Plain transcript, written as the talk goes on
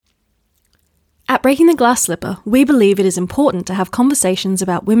At Breaking the Glass Slipper, we believe it is important to have conversations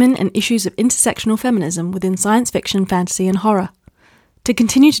about women and issues of intersectional feminism within science fiction, fantasy, and horror. To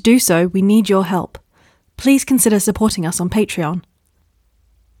continue to do so, we need your help. Please consider supporting us on Patreon.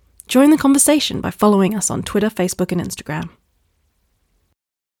 Join the conversation by following us on Twitter, Facebook, and Instagram.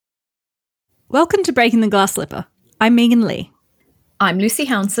 Welcome to Breaking the Glass Slipper. I'm Megan Lee. I'm Lucy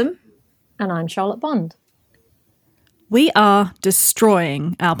Hounsome. And I'm Charlotte Bond. We are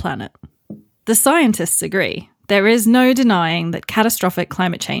destroying our planet. The scientists agree. There is no denying that catastrophic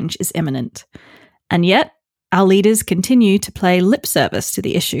climate change is imminent. And yet, our leaders continue to play lip service to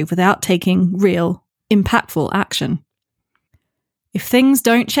the issue without taking real, impactful action. If things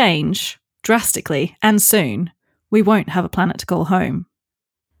don't change drastically and soon, we won't have a planet to call home.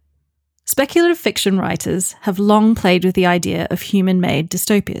 Speculative fiction writers have long played with the idea of human-made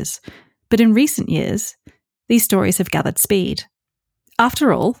dystopias, but in recent years, these stories have gathered speed.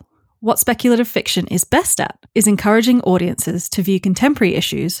 After all, what speculative fiction is best at is encouraging audiences to view contemporary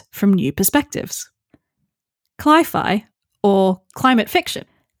issues from new perspectives. Cli-fi, or climate fiction,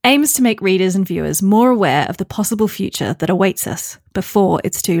 aims to make readers and viewers more aware of the possible future that awaits us before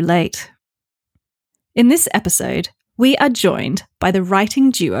it's too late. In this episode, we are joined by the writing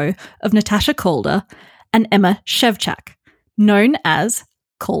duo of Natasha Calder and Emma Shevchak, known as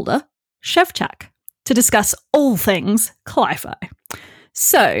Calder Shevchak, to discuss all things cli-fi.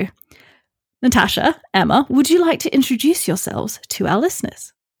 So, Natasha, Emma, would you like to introduce yourselves to our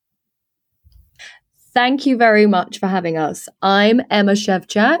listeners? Thank you very much for having us. I'm Emma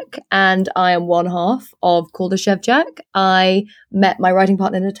Shevchak, and I am one half of Calder Shevchak. I met my writing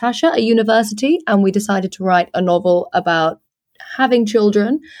partner Natasha at university, and we decided to write a novel about having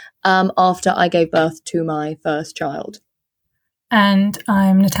children after I gave birth to my first child. And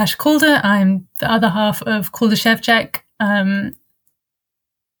I'm Natasha Calder. I'm the other half of Calder Shevchak.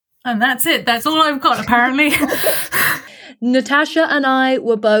 And that's it. That's all I've got, apparently. Natasha and I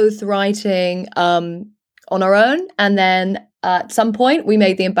were both writing on our own. And then at some point, we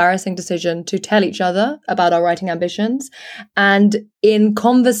made the embarrassing decision to tell each other about our writing ambitions. And in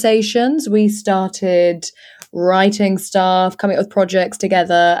conversations, we started writing stuff, coming up with projects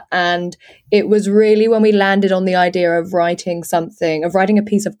together. And it was really when we landed on the idea of writing a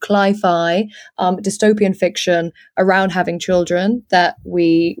piece of cli-fi, dystopian fiction around having children, that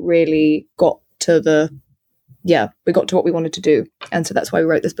we really got to what we wanted to do. And so that's why we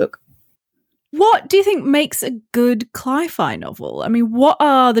wrote this book. What do you think makes a good cli-fi novel? I mean, what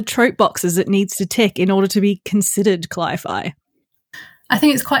are the trope boxes it needs to tick in order to be considered cli-fi? I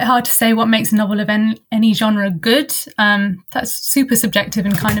think it's quite hard to say what makes a novel of any genre good. That's super subjective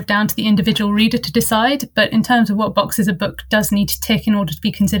and kind of down to the individual reader to decide. But in terms of what boxes a book does need to tick in order to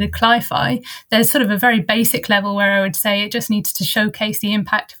be considered cli-fi, there's sort of a very basic level where I would say it just needs to showcase the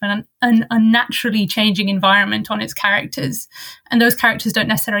impact of an unnaturally changing environment on its characters. And those characters don't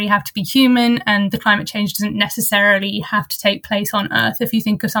necessarily have to be human, and the climate change doesn't necessarily have to take place on Earth. If you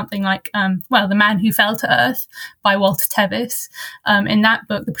think of something like, The Man Who Fell to Earth by Walter Tevis, in that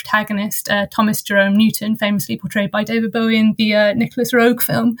book, the protagonist, Thomas Jerome Newton, famously portrayed by David Bowie in the Nicholas Roeg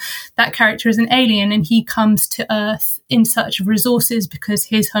film, that character is an alien, and he comes to Earth in search of resources because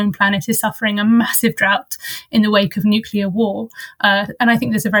his home planet is suffering a massive drought in the wake of nuclear war. And I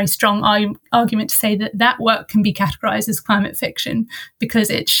think there's a very strong argument to say that work can be categorized as climate fiction because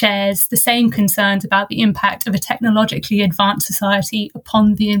it shares the same concerns about the impact of a technologically advanced society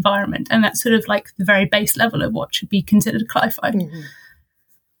upon the environment. And that's sort of like the very base level of what should be considered cli-fi. Mm-hmm.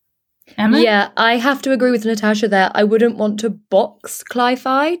 Emma? Yeah, I have to agree with Natasha there. I wouldn't want to box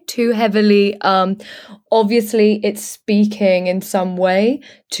cli-fi too heavily. Obviously, it's speaking in some way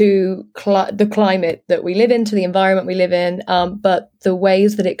to the climate that we live in, to the environment we live in. But the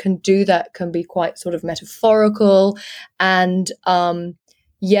ways that it can do that can be quite sort of metaphorical. And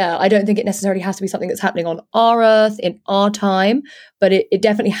I don't think it necessarily has to be something that's happening on our Earth in our time, but it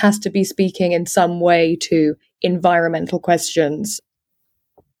definitely has to be speaking in some way to environmental questions.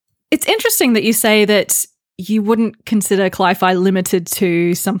 It's interesting that you say that you wouldn't consider cli-fi limited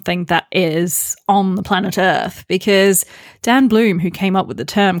to something that is on the planet Earth, because Dan Bloom, who came up with the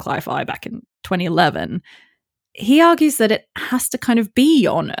term cli-fi back in 2011, he argues that it has to kind of be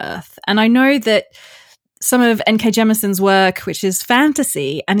on Earth. And I know that some of N.K. Jemisin's work, which is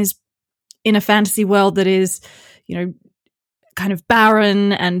fantasy and is in a fantasy world that is, kind of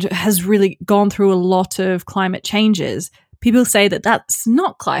barren and has really gone through a lot of climate changes, people say that that's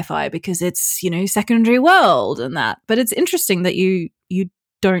not cli-fi because it's, secondary world and that. But it's interesting that you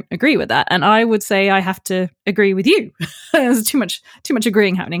don't agree with that. And I would say I have to agree with you. There's too much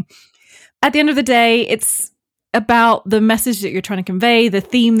agreeing happening. At the end of the day, it's about the message that you're trying to convey, the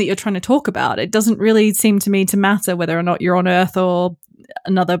theme that you're trying to talk about. It doesn't really seem to me to matter whether or not you're on Earth or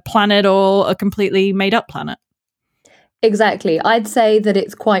another planet or a completely made up planet. Exactly. I'd say that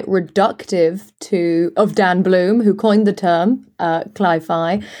it's quite reductive of Dan Bloom, who coined the term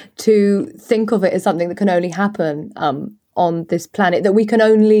cli-fi, to think of it as something that can only happen on this planet, that we can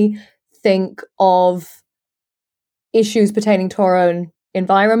only think of issues pertaining to our own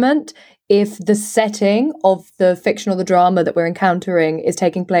environment if the setting of the fiction or the drama that we're encountering is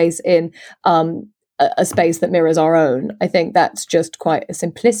taking place in a space that mirrors our own. I think that's just quite a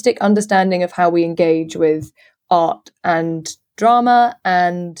simplistic understanding of how we engage with art and drama.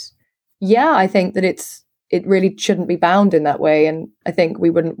 And yeah, I think that it really shouldn't be bound in that way. And I think we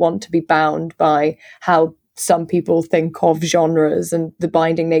wouldn't want to be bound by how some people think of genres and the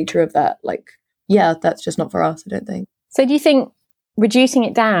binding nature of that. Like, yeah, that's just not for us, I don't think. So do you think reducing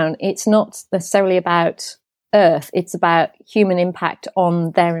it down, it's not necessarily about Earth, it's about human impact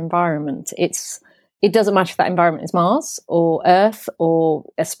on their environment? It doesn't matter if that environment is Mars or Earth or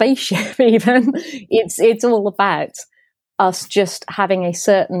a spaceship even. It's all about us just having a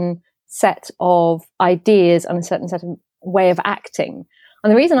certain set of ideas and a certain set of way of acting.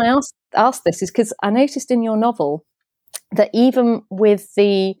 And the reason I asked this is because I noticed in your novel that even with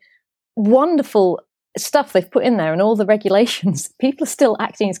the wonderful stuff they've put in there and all the regulations, people are still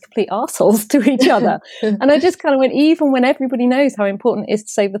acting as complete arseholes to each other. And I just kind of went, even when everybody knows how important it is to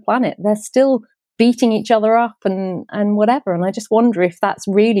save the planet, they're still beating each other up and whatever. And I just wonder if that's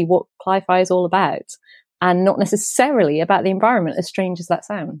really what cli-fi is all about, and not necessarily about the environment, as strange as that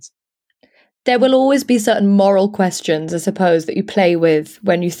sounds. There will always be certain moral questions, I suppose, that you play with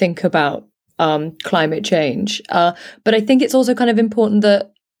when you think about climate change. But I think it's also kind of important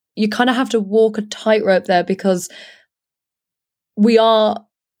that you kind of have to walk a tightrope there, because we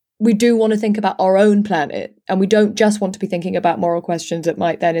do want to think about our own planet, and we don't just want to be thinking about moral questions that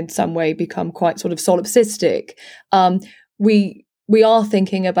might then in some way become quite sort of solipsistic. We are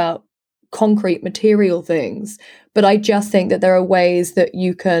thinking about concrete material things, but I just think that there are ways that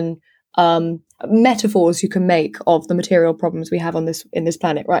you can metaphors you can make of the material problems we have in this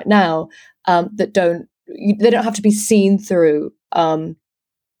planet right now that don't have to be seen through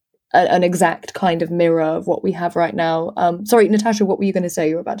an exact kind of mirror of what we have right now. Sorry, Natasha, what were you going to say?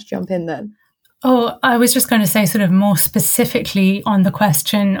 You were about to jump in then. Oh, I was just going to say, sort of more specifically on the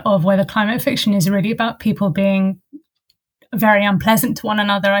question of whether climate fiction is really about people being very unpleasant to one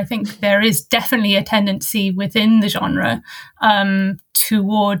another. I think there is definitely a tendency within the genre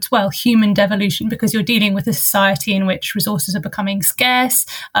towards, human devolution, because you're dealing with a society in which resources are becoming scarce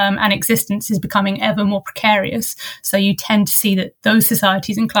and existence is becoming ever more precarious. So you tend to see that those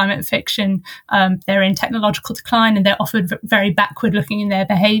societies in climate fiction, they're in technological decline and they're often very backward looking in their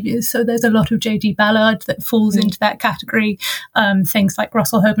behaviours. So there's a lot of J.G. Ballard that falls into that category. Things like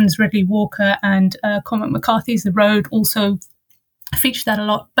Russell Hoban's Ridley Walker and Cormac McCarthy's The Road also feature that a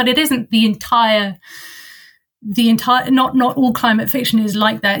lot. But it isn't the entire not all climate fiction is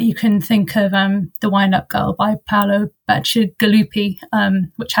like that. You can think of The Wind-Up Girl by Paolo Bacigalupi,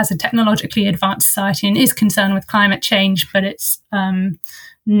 which has a technologically advanced society and is concerned with climate change, but it's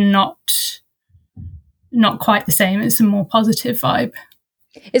not quite the same. It's a more positive vibe.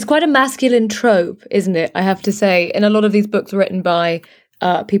 It's quite a masculine trope, isn't it? I have to say, in a lot of these books written by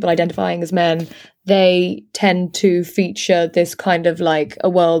people identifying as men, they tend to feature this kind of like a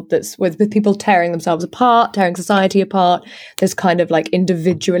world that's with people tearing themselves apart, tearing society apart, this kind of like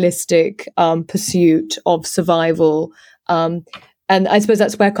individualistic pursuit of survival. And I suppose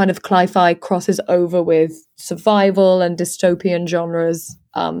that's where kind of cli-fi crosses over with survival and dystopian genres.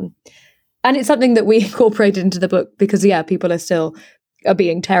 And it's something that we incorporated into the book because, people are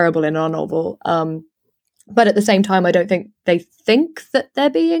being terrible in our novel. But at the same time, I don't think they think that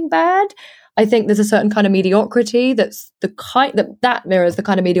they're being bad. I think there's a certain kind of mediocrity that's that mirrors the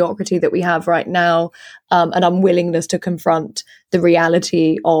kind of mediocrity that we have right now, an unwillingness to confront the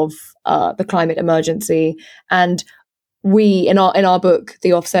reality of the climate emergency. And we, in our book,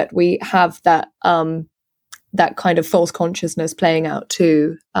 The Offset, we have that that kind of false consciousness playing out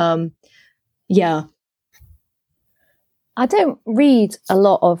too. I don't read a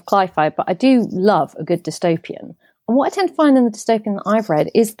lot of cli-fi, but I do love a good dystopian. And what I tend to find in the dystopian that I've read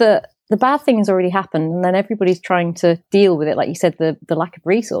is that the bad thing has already happened and then everybody's trying to deal with it. Like you said, the lack of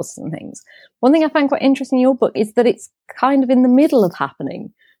resources and things. One thing I found quite interesting in your book is that it's kind of in the middle of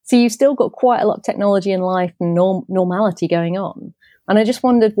happening. So you've still got quite a lot of technology and life and normality going on. And I just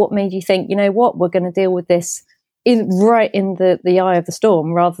wondered what made you think, you know what, we're going to deal with this right in the eye of the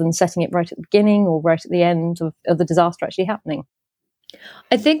storm rather than setting it right at the beginning or right at the end of the disaster actually happening.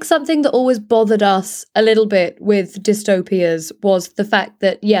 I think something that always bothered us a little bit with dystopias was the fact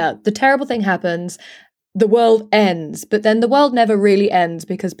that, yeah, the terrible thing happens, the world ends, but then the world never really ends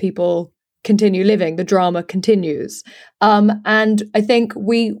because people continue living, the drama continues. And I think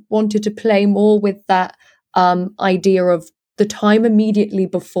we wanted to play more with that idea of the time immediately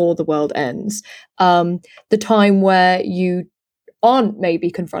before the world ends, the time where you aren't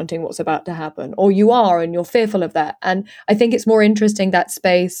maybe confronting what's about to happen, or you are and you're fearful of that. And I think it's more interesting, that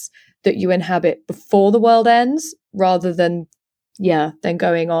space that you inhabit before the world ends, rather than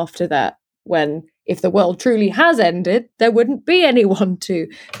going after that, when if the world truly has ended, there wouldn't be anyone to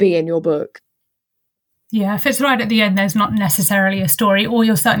be in your book. Yeah, if it's right at the end, there's not necessarily a story, or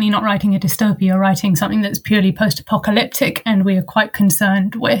you're certainly not writing a dystopia, you're writing something that's purely post-apocalyptic, and we are quite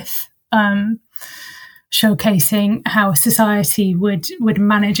concerned with showcasing how society would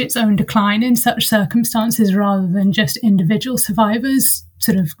manage its own decline in such circumstances, rather than just individual survivors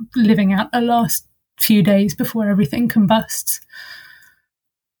sort of living out the last few days before everything combusts.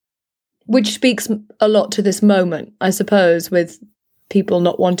 Which speaks a lot to this moment, I suppose, with people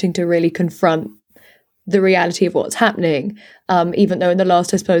not wanting to really confront the reality of what's happening, even though in the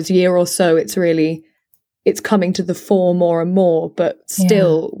last, I suppose, year or so, it's coming to the fore more and more, but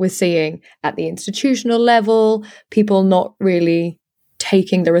still we're seeing at the institutional level, people not really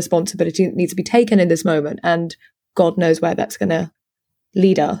taking the responsibility that needs to be taken in this moment. And God knows where that's going to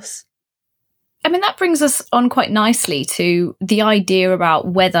lead us. I mean, that brings us on quite nicely to the idea about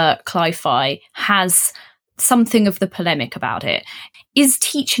whether cli-fi has something of the polemic about it. Is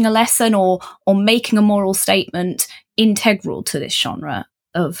teaching a lesson or making a moral statement integral to this genre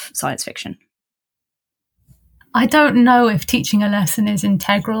of science fiction? I don't know if teaching a lesson is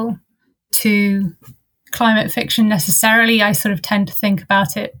integral to climate fiction necessarily. I sort of tend to think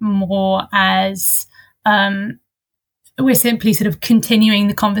about it more as we're simply sort of continuing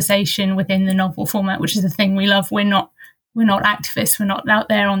the conversation within the novel format, which is the thing we love. We're not activists. We're not out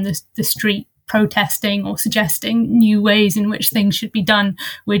there on the street protesting or suggesting new ways in which things should be done.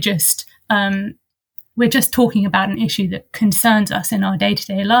 We're just talking about an issue that concerns us in our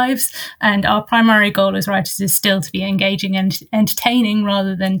day-to-day lives, and our primary goal as writers is still to be engaging and entertaining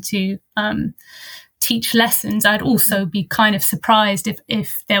rather than to teach lessons. I'd also be kind of surprised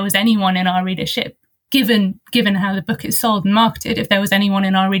if there was anyone in our readership, given how the book is sold and marketed, if there was anyone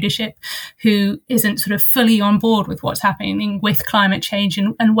in our readership who isn't sort of fully on board with what's happening with climate change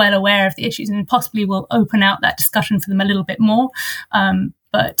and well aware of the issues, and possibly will open out that discussion for them a little bit more.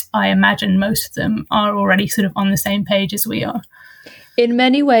 But I imagine most of them are already sort of on the same page as we are. In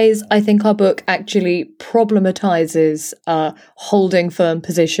many ways, I think our book actually problematizes holding firm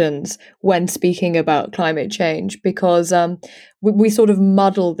positions when speaking about climate change, because we sort of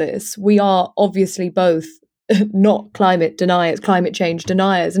muddle this. We are obviously both not climate change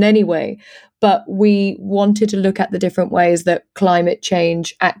deniers in any way, but we wanted to look at the different ways that climate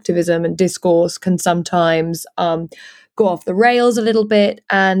change activism and discourse can sometimes go off the rails a little bit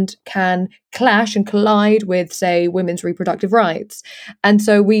and can clash and collide with, say, women's reproductive rights. And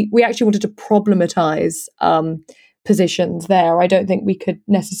so we actually wanted to problematize positions there. I don't think we could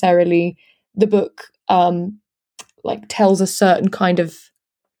necessarily, the book tells a certain kind of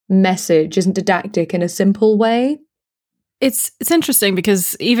message, isn't didactic in a simple way. It's interesting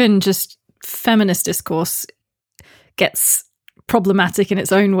because even just feminist discourse gets problematic in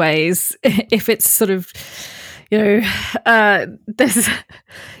its own ways if it's sort of, you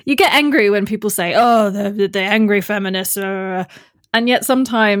get angry when people say, oh, the angry feminists, and yet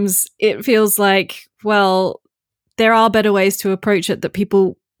sometimes it feels like, well, there are better ways to approach it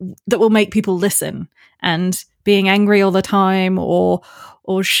that will make people listen, and being angry all the time or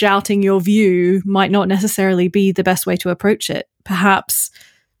shouting your view might not necessarily be the best way to approach it. Perhaps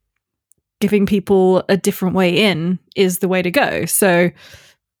giving people a different way in is the way to go. So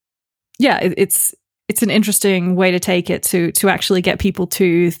yeah, it's an interesting way to take it to actually get people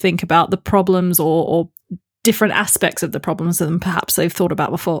to think about the problems or different aspects of the problems than perhaps they've thought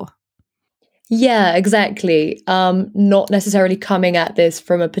about before. Yeah, exactly. Not necessarily coming at this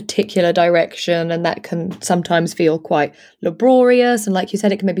from a particular direction, and that can sometimes feel quite laborious. And like you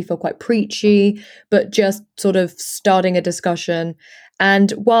said, it can maybe feel quite preachy, but just sort of starting a discussion.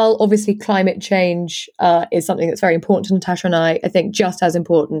 And while obviously climate change is something that's very important to Natasha and I think just as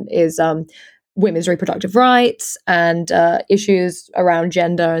important is women's reproductive rights and issues around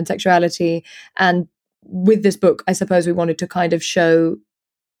gender and sexuality. And with this book, I suppose we wanted to kind of show,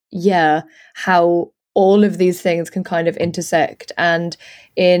 how all of these things can kind of intersect. And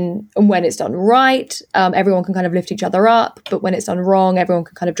when it's done right, everyone can kind of lift each other up. But when it's done wrong, everyone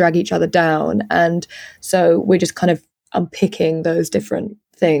can kind of drag each other down. And so we're just kind of unpicking those different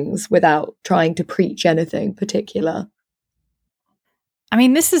things without trying to preach anything particular. I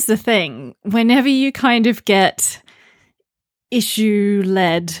mean, this is the thing. Whenever you kind of get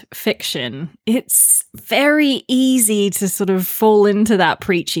issue-led fiction, it's very easy to sort of fall into that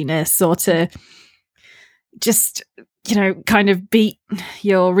preachiness or to just, kind of beat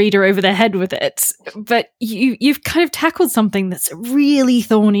your reader over the head with it. But you've kind of tackled something that's a really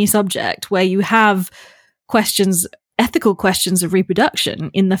thorny subject where you have ethical questions of reproduction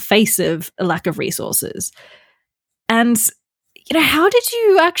in the face of a lack of resources. And, how did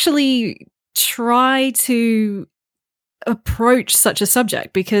you actually try to approach such a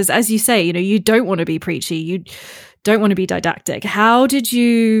subject? Because as you say, you don't want to be preachy, you don't want to be didactic. How did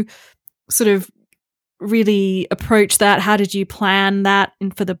you sort of really approach that? How did you plan that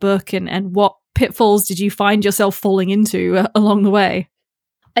for the book, and what pitfalls did you find yourself falling into along the way?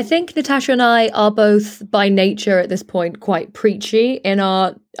 I think Natasha and I are both by nature at this point quite preachy in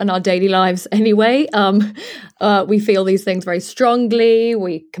our daily lives anyway. We feel these things very strongly.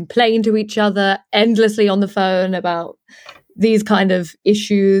 We complain to each other endlessly on the phone about these kind of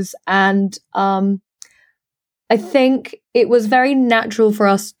issues. And I think it was very natural for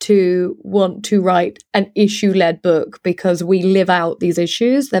us to want to write an issue-led book because we live out these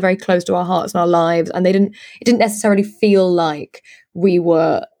issues. They're very close to our hearts and our lives, and it didn't necessarily feel like we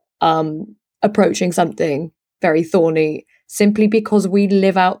were approaching something very thorny simply because we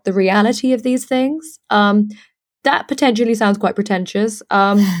live out the reality of these things. That potentially sounds quite pretentious,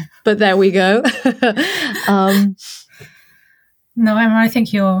 but there we go. No, Emma, I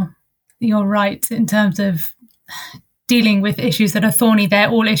think you're right in terms of dealing with issues that are thorny. They're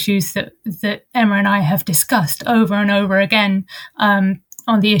all issues that Emma and I have discussed over and over again.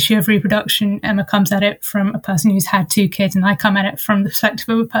 On the issue of reproduction, Emma comes at it from a person who's had 2 kids, and I come at it from the perspective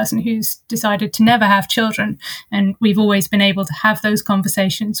of a person who's decided to never have children. And we've always been able to have those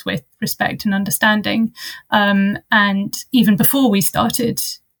conversations with respect and understanding. And even before we started,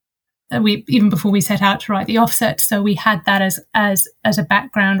 even before we set out to write The Offset, so we had that as a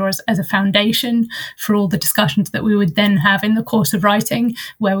background or as a foundation for all the discussions that we would then have in the course of writing,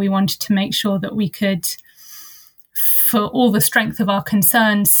 where we wanted to make sure that we could, for all the strength of our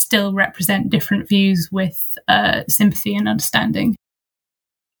concerns, still represent different views with sympathy and understanding.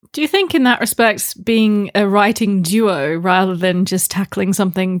 Do you think in that respect, being a writing duo rather than just tackling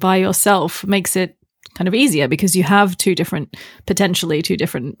something by yourself makes it kind of easier because you have potentially two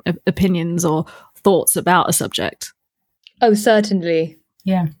different opinions or thoughts about a subject? Oh, certainly.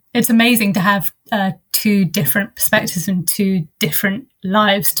 Yeah. It's amazing to have 2 different perspectives and 2 different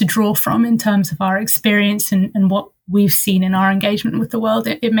lives to draw from in terms of our experience and what we've seen in our engagement with the world.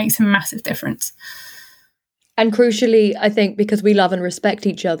 It makes a massive difference. And crucially, I think because we love and respect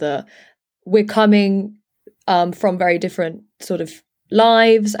each other, we're coming from very different sort of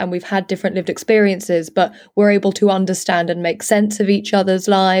lives, and we've had different lived experiences, but we're able to understand and make sense of each other's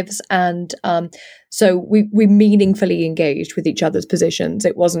lives. And so we meaningfully engaged with each other's positions.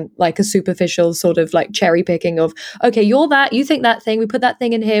 It wasn't like a superficial sort of like cherry picking of, okay, you're that, you think that thing, we put that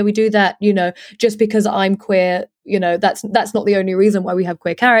thing in here, we do that, just because I'm queer, that's not the only reason why we have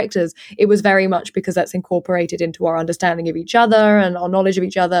queer characters. It was very much because that's incorporated into our understanding of each other and our knowledge of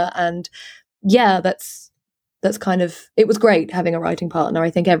each other. And yeah, that's kind of, it was great having a writing partner.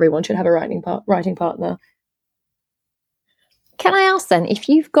 I think everyone should have a writing partner. Can I ask then, if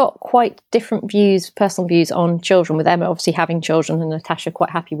you've got quite different views, personal views on children, with Emma obviously having children and Natasha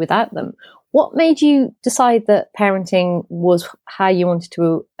quite happy without them, what made you decide that parenting was how you wanted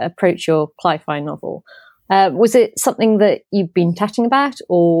to approach your Cli-Fi novel? Was it something that you've been chatting about,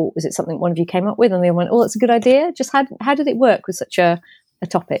 or was it something one of you came up with and they went, oh, that's a good idea? Just how did it work with such a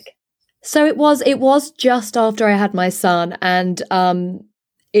topic? So it was just after I had my son, and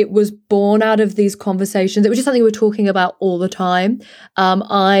it was born out of these conversations. It was just something we were talking about all the time.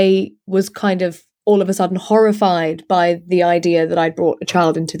 I was kind of all of a sudden horrified by the idea that I'd brought a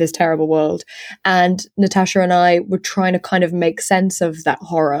child into this terrible world. And Natasha and I were trying to kind of make sense of that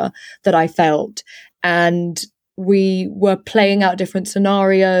horror that I felt. And we were playing out different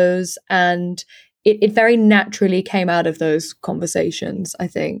scenarios, and it very naturally came out of those conversations, I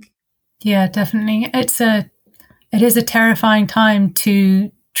think. Yeah, definitely. It is a terrifying time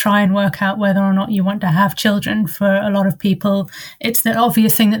to try and work out whether or not you want to have children. For a lot of people, it's the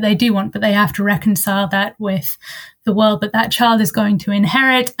obvious thing that they do want, but they have to reconcile that with the world that child is going to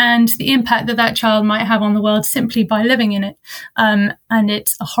inherit and the impact that child might have on the world simply by living in it. And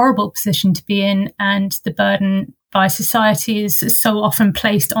it's a horrible position to be in, and the burden by society is so often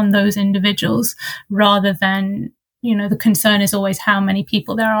placed on those individuals rather than the concern is always how many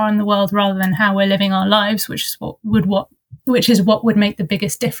people there are in the world rather than how we're living our lives, which is what would make the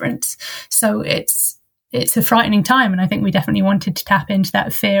biggest difference. So it's a frightening time, and I think we definitely wanted to tap into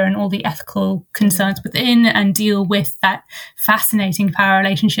that fear and all the ethical concerns within, and deal with that fascinating power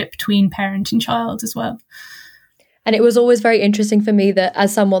relationship between parent and child as well. And it was always very interesting for me that,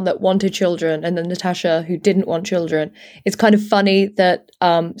 as someone that wanted children, and then Natasha who didn't want children, it's kind of funny that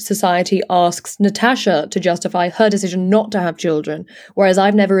society asks Natasha to justify her decision not to have children, whereas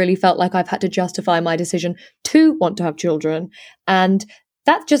I've never really felt like I've had to justify my decision to want to have children. And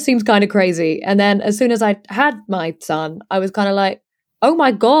that just seems kind of crazy. And then as soon as I had my son, I was kind of like, oh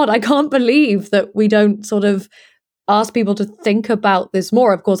my God, I can't believe that we don't sort of ask people to think about this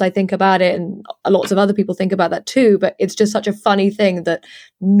more. Of course, I think about it, and lots of other people think about that too, but it's just such a funny thing that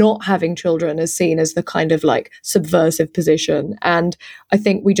not having children is seen as the kind of like subversive position. And I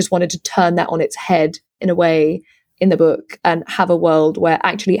think we just wanted to turn that on its head in a way in the book, and have a world where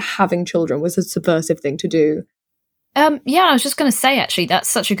actually having children was a subversive thing to do. Yeah, I was just going to say, actually, that's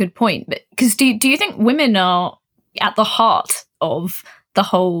such a good point. Because do you think women are at the heart of the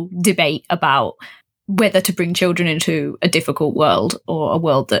whole debate about whether to bring children into a difficult world, or a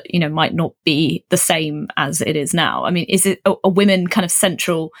world that, might not be the same as it is now? I mean, is it are women kind of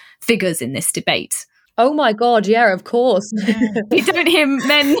central figures in this debate? Oh my God, yeah, of course. You don't hear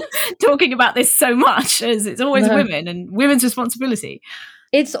men talking about this so much, as it's always women and women's responsibility.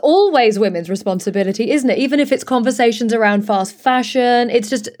 It's always women's responsibility, isn't it? Even if it's conversations around fast fashion, it's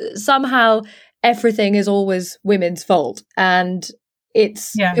just somehow everything is always women's fault. And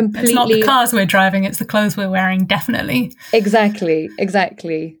it's completely... It's not the cars we're driving, it's the clothes we're wearing, definitely. Exactly.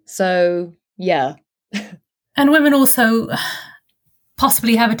 So, yeah. And women also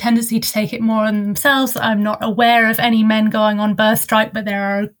possibly have a tendency to take it more on themselves. I'm not aware of any men going on birth strike, but there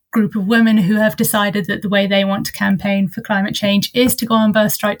are a group of women who have decided that the way they want to campaign for climate change is to go on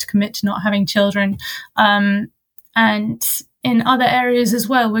birth strike, to commit to not having children. And in other areas as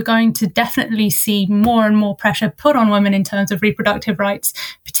well, we're going to definitely see more and more pressure put on women in terms of reproductive rights,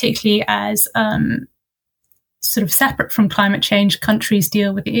 particularly as sort of separate from climate change, countries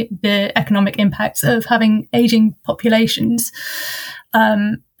deal with the economic impacts of having aging populations.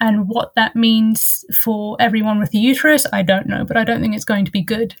 And what that means for everyone with a uterus, I don't know, but I don't think it's going to be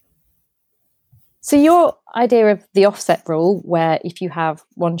good. So your idea of the offset rule, where if you have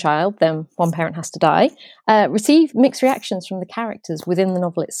one child, then one parent has to die, received mixed reactions from the characters within the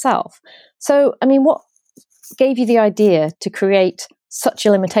novel itself. So, I mean, what gave you the idea to create such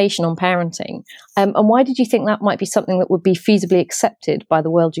a limitation on parenting? And why did you think that might be something that would be feasibly accepted by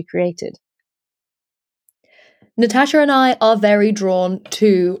the world you created? Natasha and I are very drawn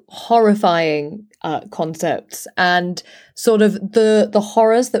to horrifying concepts, and sort of the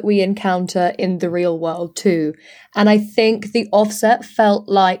horrors that we encounter in the real world too. And I think The Offset felt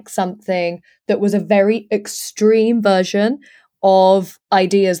like something that was a very extreme version of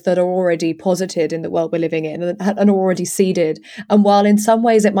ideas that are already posited in the world we're living in and already seeded. And while in some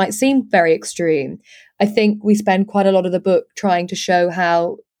ways it might seem very extreme, I think we spend quite a lot of the book trying to show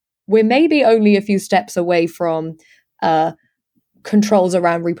how we're maybe only a few steps away from controls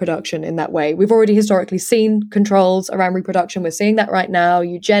around reproduction in that way. We've already historically seen controls around reproduction. We're seeing that right now,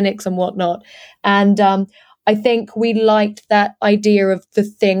 eugenics and whatnot. And I think we liked that idea of the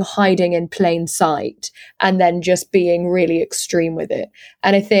thing hiding in plain sight and then just being really extreme with it.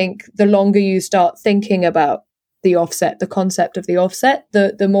 And I think the longer you start thinking about the offset, the concept of the offset,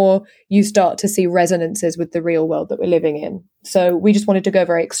 the more you start to see resonances with the real world that we're living in. So we just wanted to go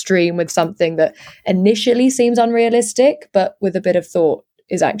very extreme with something that initially seems unrealistic, but with a bit of thought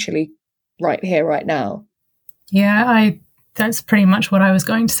is actually right here, right now. Yeah, that's pretty much what I was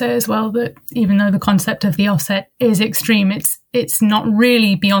going to say as well, that even though the concept of the offset is extreme, it's not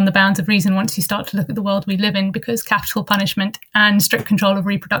really beyond the bounds of reason once you start to look at the world we live in, because capital punishment and strict control of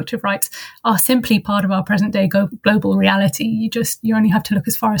reproductive rights are simply part of our present day global reality. You only have to look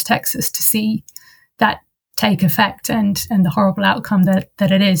as far as Texas to see that take effect and the horrible outcome that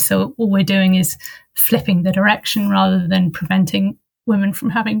it is. So all we're doing is flipping the direction rather than preventing women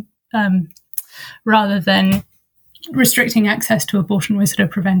from having, rather than restricting access to abortion, we're sort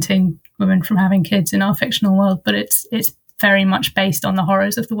of preventing women from having kids in our fictional world. But it's very much based on the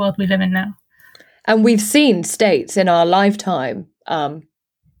horrors of the world we live in now. And we've seen states in our lifetime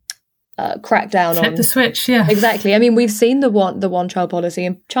crack down on... Flip the switch, yeah. Exactly. I mean, we've seen the one child policy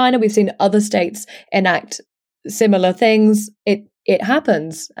in China. We've seen other states enact similar things. It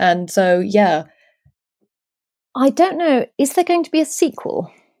happens. And so, yeah. I don't know. Is there going to be a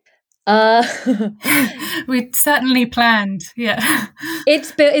sequel? We certainly planned. Yeah.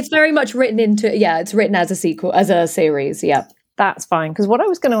 It's very much written into, it's written as a sequel, as a series. Yeah. That's fine. Because what I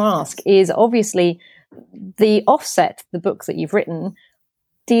was going to ask is, obviously the Offset, the book that you've written,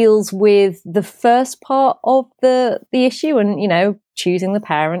 deals with the first part of the issue and, choosing the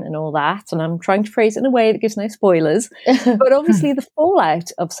parent and all that. And I'm trying to phrase it in a way that gives no spoilers. But obviously the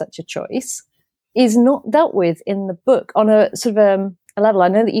fallout of such a choice is not dealt with in the book on a sort of a level. I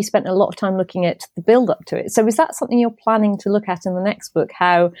know that you spent a lot of time looking at the build up to it. So is that something you're planning to look at in the next book,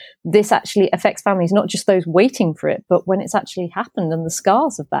 how this actually affects families, not just those waiting for it, but when it's actually happened and the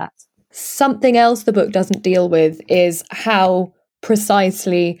scars of that? Something else the book doesn't deal with is how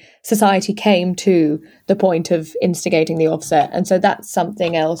precisely society came to the point of instigating the offset. And so that's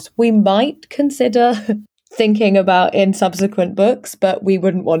something else we might consider thinking about in subsequent books, but we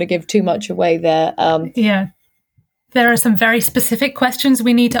wouldn't want to give too much away there. Yeah. There are some very specific questions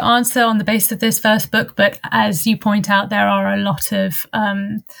we need to answer on the basis of this first book, but as you point out, there are a lot of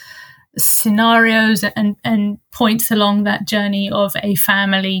scenarios and points along that journey of a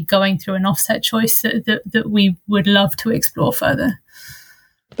family going through an offset choice that we would love to explore further.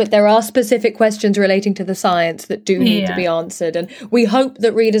 But there are specific questions relating to the science that do need to be answered, and we hope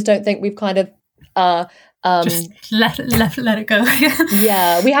that readers don't think we've kind of just let it go.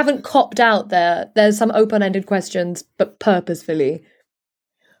 Yeah, we haven't copped out there. There's some open-ended questions, but purposefully.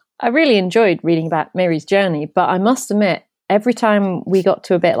 I really enjoyed reading about Mary's journey, but I must admit, every time we got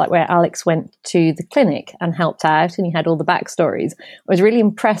to a bit like where Alex went to the clinic and helped out and he had all the backstories, I was really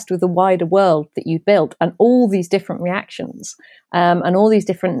impressed with the wider world that you built and all these different reactions and all these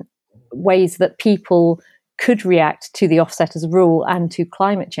different ways that people could react to the offset as a rule and to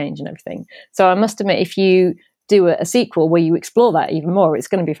climate change and everything. So I must admit, if you do a sequel where you explore that even more, it's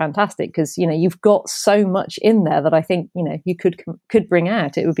going to be fantastic because, you've got so much in there that I think, you could bring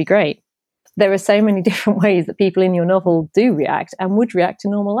out. It would be great. There are so many different ways that people in your novel do react and would react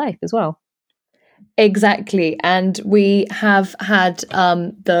in normal life as well. Exactly. And we have had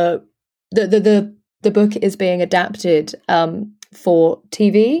the book is being adapted for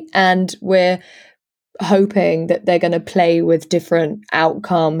TV, and we're hoping that they're going to play with different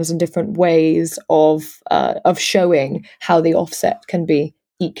outcomes and different ways of showing how the offset can be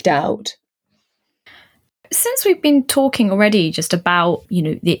eked out. Since we've been talking already just about,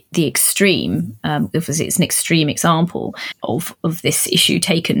 the extreme, obviously it's an extreme example of this issue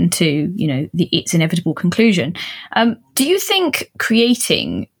taken to, its inevitable conclusion. Do you think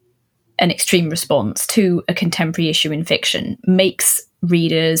creating an extreme response to a contemporary issue in fiction makes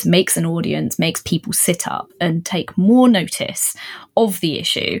readers, makes an audience, makes people sit up and take more notice of the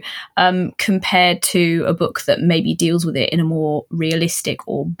issue compared to a book that maybe deals with it in a more realistic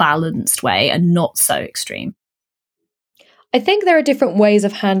or balanced way and not so extreme? I think there are different ways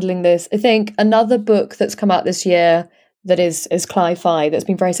of handling this. I think another book that's come out this year that is Cli-Fi, that's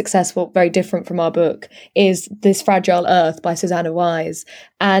been very successful, very different from our book, is This Fragile Earth by Susanna Wise.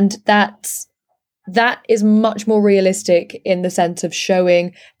 And that is much more realistic in the sense of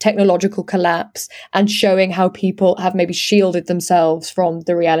showing technological collapse and showing how people have maybe shielded themselves from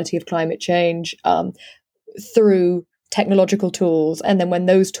the reality of climate change through technological tools. And then when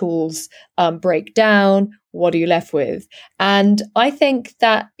those tools break down, what are you left with? And I think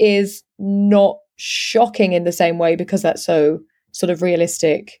that is not shocking in the same way because that's so sort of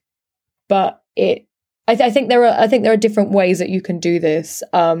realistic. But I think there are different ways that you can do this,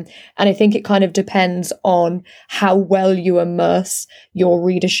 and I think it kind of depends on how well you immerse your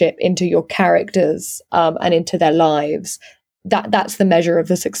readership into your characters and into their lives. That's the measure of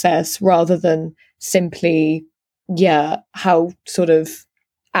the success, rather than simply how sort of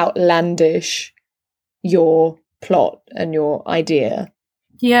outlandish your plot and your idea.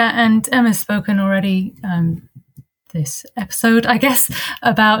 Yeah, and Emma's spoken already this episode, I guess,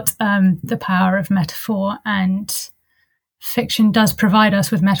 about the power of metaphor, and fiction does provide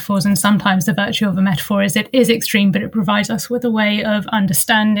us with metaphors, and sometimes the virtue of a metaphor is it is extreme, but it provides us with a way of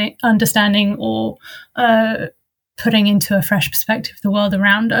understanding or putting into a fresh perspective the world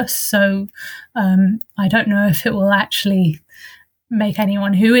around us. So I don't know if it will actually make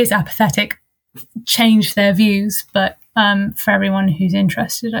anyone who is apathetic change their views, but for everyone who's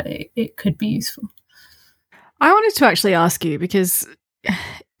interested, it could be useful. I wanted to actually ask you, because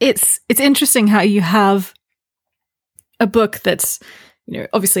it's interesting how you have a book that's,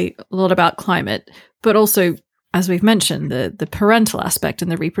 obviously a lot about climate, but also, as we've mentioned, the parental aspect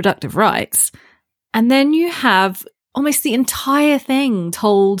and the reproductive rights. And then you have almost the entire thing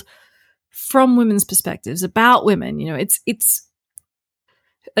told from women's perspectives about women. It's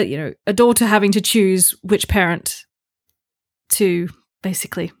a daughter having to choose which parent to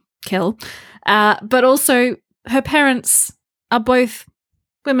basically kill. But also her parents are both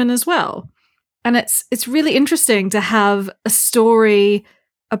women as well. And it's really interesting to have a story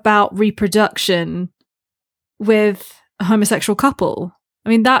about reproduction with a homosexual couple. I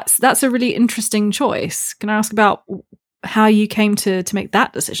mean, that's a really interesting choice. Can I ask about how you came to make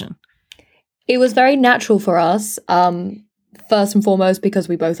that decision? It was very natural for us, first and foremost, because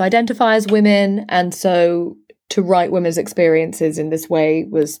we both identify as women. And so to write women's experiences in this way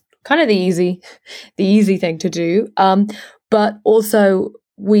was kind of the easy thing to do. But also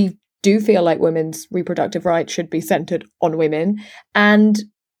we do feel like women's reproductive rights should be centered on women. And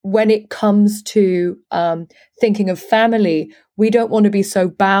when it comes to thinking of family, we don't want to be so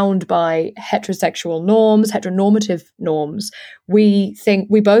bound by heterosexual norms, heteronormative norms. We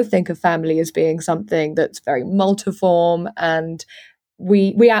both think of family as being something that's very multiform, and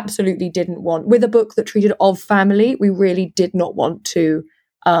we absolutely didn't want, with a book that treated of family, we really did not want to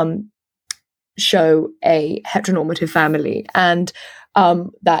show a heteronormative family. And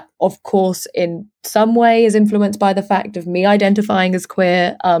that, of course, in some way is influenced by the fact of me identifying as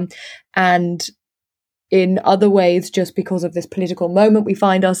queer, and in other ways just because of this political moment we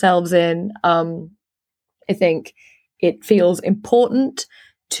find ourselves in. I think it feels important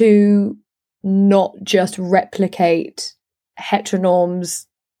to not just replicate heteronorms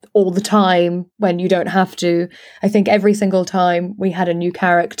all the time when you don't have to. I think every single time we had a new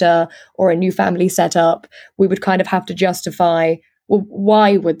character or a new family set up, we would kind of have to justify, well,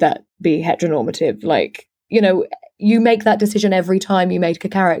 why would that be heteronormative? Like, you know, you make that decision every time you make a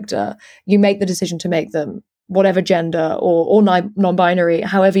character. You make the decision to make them whatever gender or non-binary,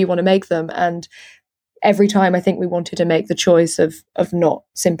 however you want to make them. And every time I think we wanted to make the choice of not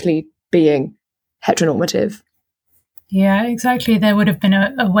simply being heteronormative. Yeah, exactly. There would have been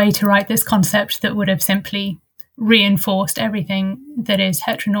a way to write this concept that would have simply reinforced everything that is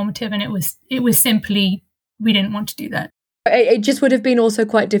heteronormative. And it was simply, we didn't want to do that. It just would have been also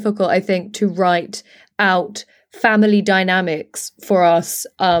quite difficult, I think, to write out family dynamics for us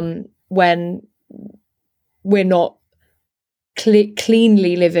when we're not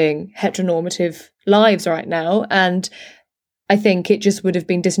cleanly living heteronormative lives right now. And I think it just would have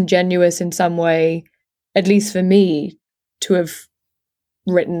been disingenuous in some way, at least for me, to have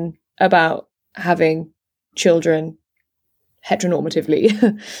written about having children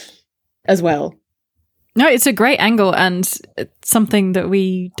heteronormatively as well. No, it's a great angle and it's something that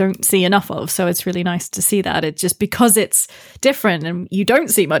we don't see enough of. So it's really nice to see that. It's just because it's different and you don't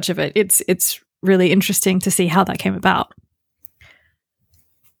see much of it. It's really interesting to see how that came about.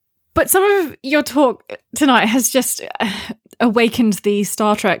 But some of your talk tonight has just awakened the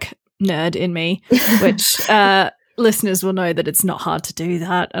Star Trek nerd in me, which listeners will know that it's not hard to do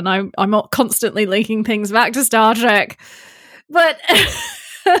that. And I'm not constantly linking things back to Star Trek. But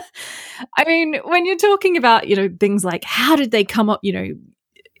I mean, when you're talking about, you know, things like how did they come up, you know,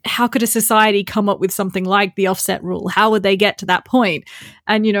 how could a society come up with something like the offset rule? How would they get to that point?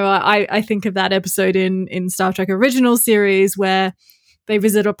 And, you know, I think of that episode in Star Trek Original Series where they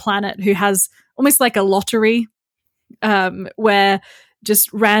visit a planet who has almost like a lottery, where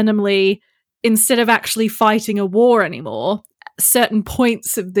just randomly, instead of actually fighting a war anymore, certain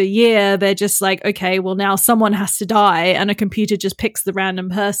points of the year, they're just like, okay, well, now someone has to die, and a computer just picks the random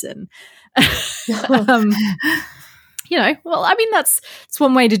person. You know, well, I mean, that's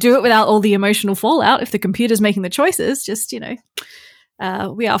one way to do it without all the emotional fallout. If the computer's making the choices, just, you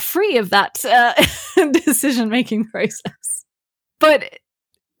know, we are free of that decision-making process. But,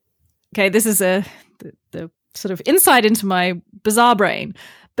 okay, this is the sort of insight into my bizarre brain.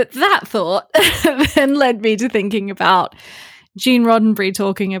 But that thought then led me to thinking about Gene Roddenberry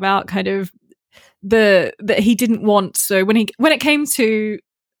talking about kind of that he didn't want. So when it came to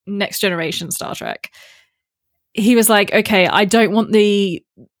Next Generation Star Trek, he was like, okay, I don't want the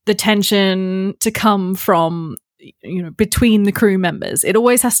tension to come from, you know, between the crew members. It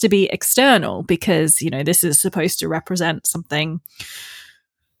always has to be external because, you know, this is supposed to represent something,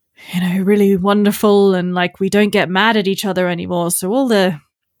 you know, really wonderful, and like we don't get mad at each other anymore. So all the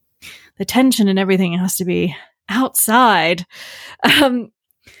tension and everything has to be outside. And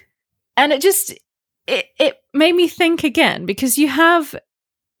it made me think again, because you have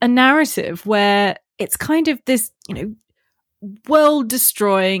a narrative where it's kind of this, you know,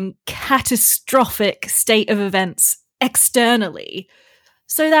 world-destroying, catastrophic state of events externally.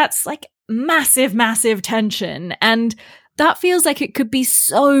 So that's like massive, massive tension. And that feels like it could be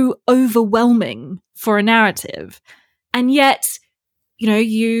so overwhelming for a narrative. And yet, you know,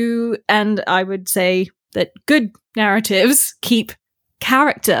 you and I would say that good narratives keep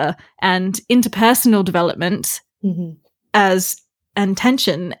character and interpersonal development as and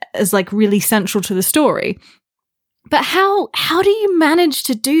tension as like really central to the story. But how do you manage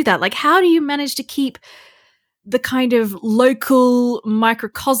to do that? Like, how do you manage to keep the kind of local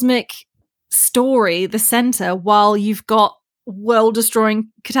microcosmic story the center while you've got world-destroying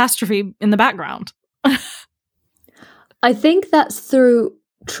catastrophe in the background? I think that's through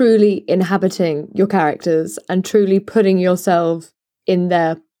truly inhabiting your characters and truly putting yourself in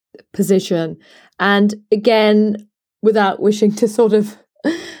their position. And again, without wishing to sort of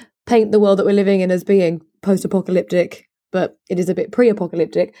paint the world that we're living in as being post-apocalyptic, but it is a bit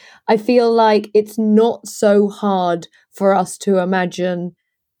pre-apocalyptic, I feel like it's not so hard for us to imagine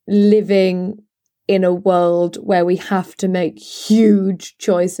living in a world where we have to make huge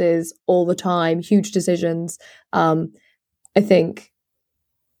choices all the time, huge decisions. I think,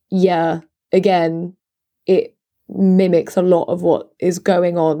 again, it mimics a lot of what is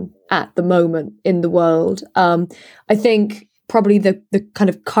going on at the moment in the world. I think probably the kind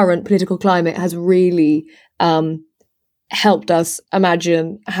of current political climate has really helped us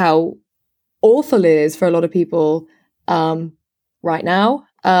imagine how awful it is for a lot of people right now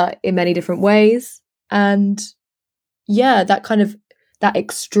in many different ways. And that kind of that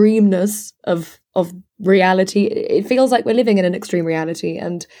extremeness of reality, it feels like we're living in an extreme reality,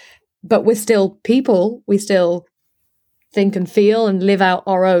 but we're still people. We still think and feel and live out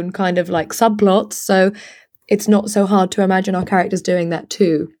our own kind of like subplots. So it's not so hard to imagine our characters doing that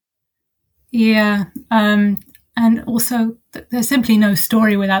too. Yeah. And also, there's simply no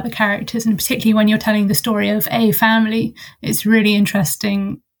story without the characters. And particularly when you're telling the story of a family, it's really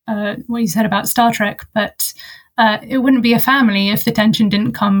interesting what you said about Star Trek. But it wouldn't be a family if the tension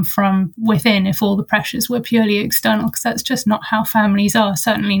didn't come from within, if all the pressures were purely external, because that's just not how families are,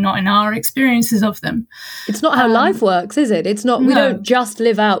 certainly not in our experiences of them. It's not how life works, is it? It's not, we don't just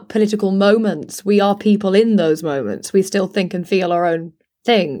live out political moments. We are people in those moments. We still think and feel our own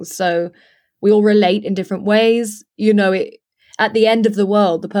things. So we all relate in different ways. At the end of the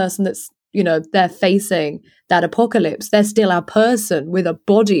world, the person that's, they're facing that apocalypse, they're still our person with a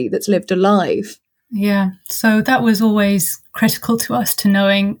body that's lived a life. Yeah, so that was always critical to us, to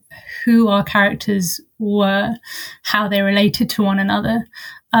knowing who our characters were, how they related to one another.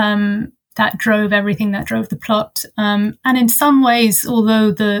 That drove everything, that drove the plot. And in some ways,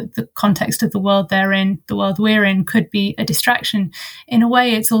 although the context of the world they're in, the world we're in, could be a distraction, in a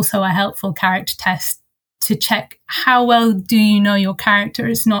way it's also a helpful character test to check how well do you know your character.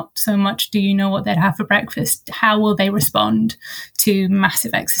 It's not so much do you know what they'd have for breakfast, how will they respond to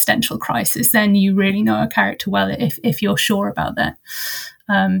massive existential crisis. Then you really know a character well if you're sure about that.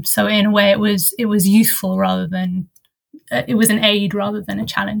 So in a way it was useful rather than it was an aid rather than a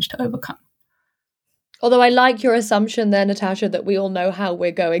challenge to overcome. Although I like your assumption there, Natasha, that we all know how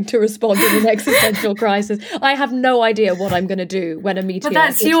we're going to respond in an existential crisis. I have no idea what I'm going to do when a meteor... But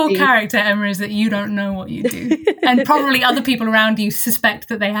that's your character, Emma, is that you don't know what you do. And probably other people around you suspect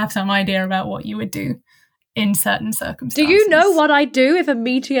that they have some idea about what you would do in certain circumstances. Do you know what I'd do if a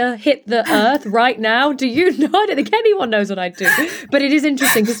meteor hit the Earth right now? Do you know? I don't think anyone knows what I'd do. But it is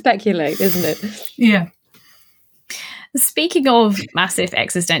interesting to speculate, isn't it? Yeah. Speaking of massive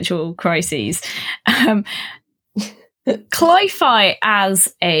existential crises, cli-fi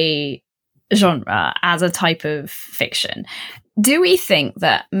as a genre, as a type of fiction, do we think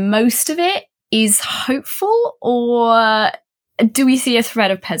that most of it is hopeful, or do we see a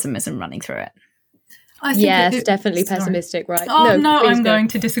thread of pessimism running through it? Yes, definitely pessimistic, right? Oh, no, I'm going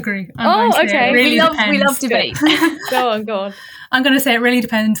to disagree. Okay. Really we love debate. Go on. I'm going to say it really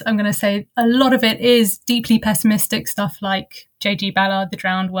depends. I'm going to say a lot of it is deeply pessimistic stuff, like J.G. Ballard, The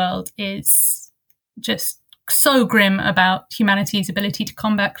Drowned World, is just so grim about humanity's ability to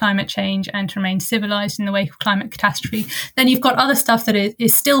combat climate change and to remain civilized in the wake of climate catastrophe. Then you've got other stuff that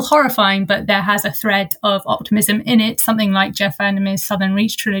is still horrifying, but there has a thread of optimism in it, something like Jeff Vandermeer's Southern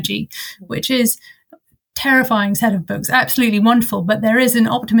Reach trilogy, which is terrifying set of books, absolutely wonderful, but there is an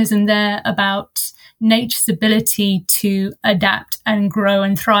optimism there about nature's ability to adapt and grow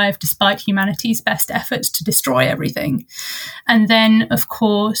and thrive despite humanity's best efforts to destroy everything. And then, of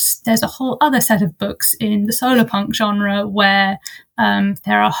course, there's a whole other set of books in the solarpunk genre where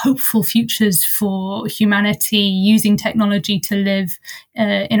there are hopeful futures for humanity using technology to live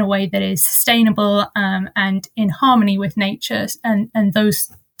in a way that is sustainable and in harmony with nature. And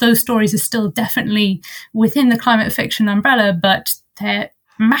those stories are still definitely within the climate fiction umbrella, but they're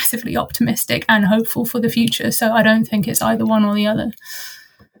massively optimistic and hopeful for the future. So I don't think it's either one or the other.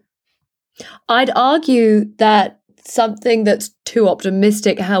 I'd argue that something that's too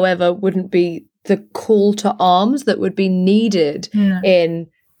optimistic, however, wouldn't be the call to arms that would be needed in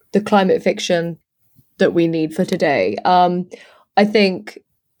the climate fiction that we need for today. I think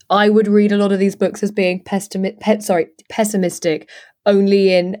I would read a lot of these books as being pessimistic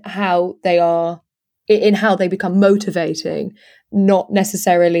only in how they are, in how they become motivating, not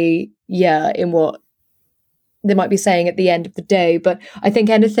necessarily, in what they might be saying at the end of the day. But I think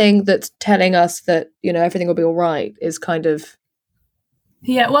anything that's telling us that, everything will be all right is kind of...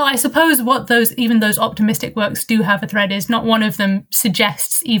 Yeah, well, I suppose what those optimistic works do have a thread is not one of them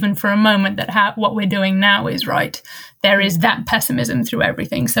suggests even for a moment that what we're doing now is right. There is that pessimism through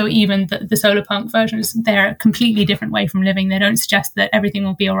everything. So even the solar punk versions, they're a completely different way from living. They don't suggest that everything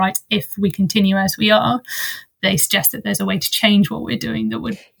will be all right if we continue as we are. They suggest that there's a way to change what we're doing that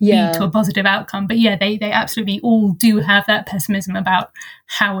would lead to a positive outcome. But they absolutely all do have that pessimism about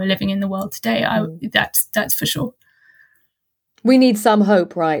how we're living in the world today. That's for sure. We need some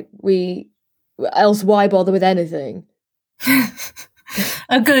hope, right? Else why bother with anything?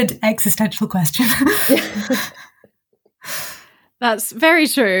 A good existential question. That's very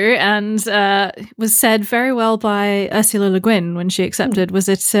true, and was said very well by Ursula Le Guin when she accepted, was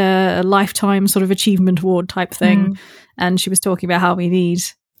it a lifetime sort of achievement award type thing? And she was talking about how we need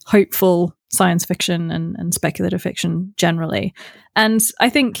hopeful science fiction and speculative fiction generally. And I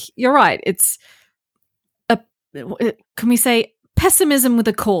think you're right. It's can we say pessimism with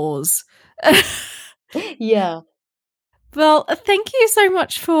a cause? Yeah. Well, thank you so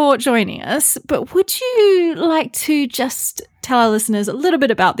much for joining us. But would you like to just tell our listeners a little bit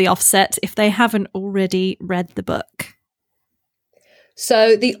about The Offset if they haven't already read the book?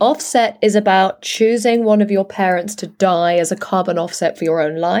 So The Offset is about choosing one of your parents to die as a carbon offset for your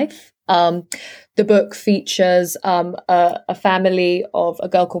own life. The book features a family of a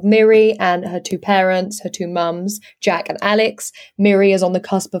girl called Miri and her two parents, her two mums, Jack and Alex. Miri is on the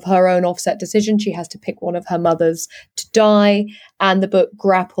cusp of her own offset decision. She has to pick one of her mothers to die. And the book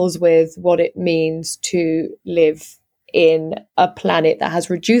grapples with what it means to live in a planet that has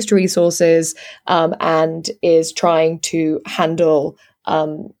reduced resources and is trying to handle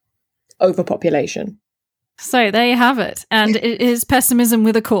overpopulation. So there you have it. And it is pessimism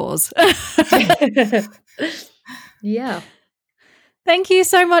with a cause. Yeah. Thank you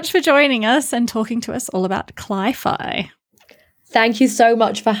so much for joining us and talking to us all about Cli-Fi. Thank you so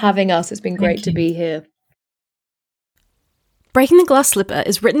much for having us. It's been great to be here. Breaking the Glass Slipper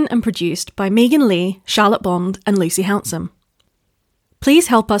is written and produced by Megan Lee, Charlotte Bond, and Lucy Hounsom. Please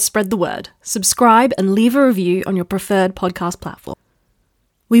help us spread the word. Subscribe and leave a review on your preferred podcast platform.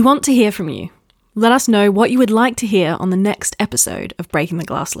 We want to hear from you. Let us know what you would like to hear on the next episode of Breaking the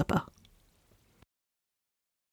Glass Slipper.